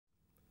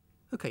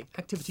Okay,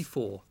 activity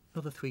 4,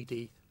 another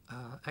 3D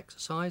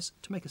exercise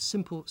to make a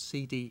simple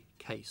CD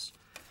case.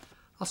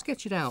 I'll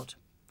sketch it out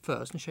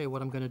first and show you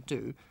what I'm going to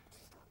do.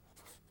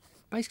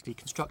 Basically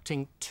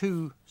constructing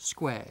two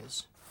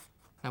squares.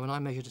 Now when I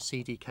measured a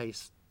CD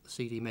case, the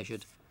CD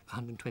measured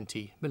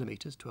 120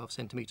 millimetres, 12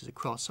 centimetres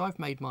across, so I've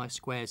made my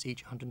squares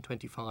each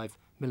 125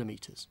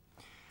 millimetres.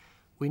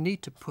 We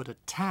need to put a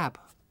tab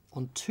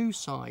on two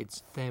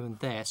sides there and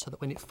there so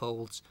that when it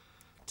folds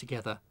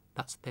together,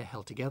 they're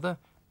held together,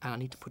 and I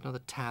need to put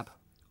another tab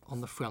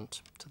on the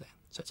front to there.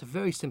 So it's a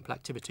very simple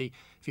activity.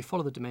 If you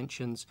follow the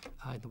dimensions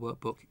in the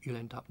workbook, you'll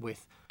end up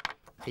with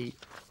a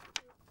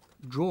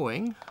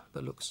drawing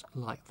that looks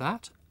like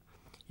that.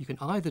 You can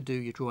either do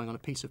your drawing on a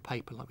piece of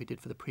paper like we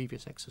did for the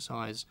previous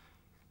exercise,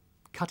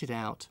 cut it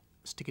out,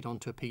 stick it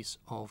onto a piece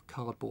of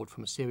cardboard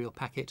from a cereal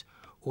packet,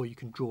 or you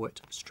can draw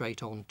it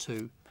straight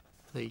onto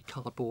the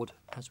cardboard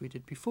as we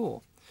did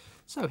before.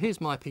 So here's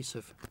my piece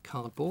of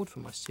cardboard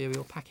from my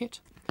cereal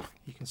packet.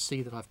 You can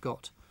see that I've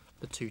got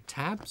the two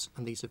tabs,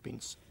 and these have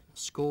been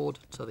scored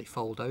so they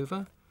fold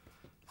over.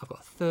 I've got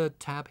a third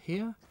tab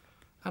here,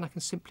 and I can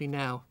simply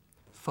now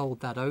fold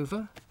that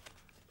over,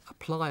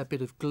 apply a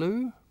bit of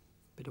glue,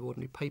 a bit of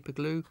ordinary paper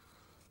glue,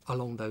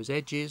 along those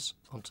edges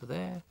onto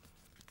there,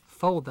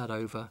 fold that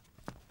over,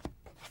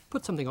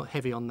 put something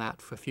heavy on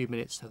that for a few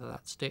minutes so that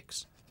that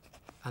sticks,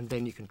 and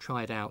then you can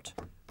try it out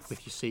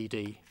with your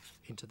CD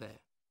into there.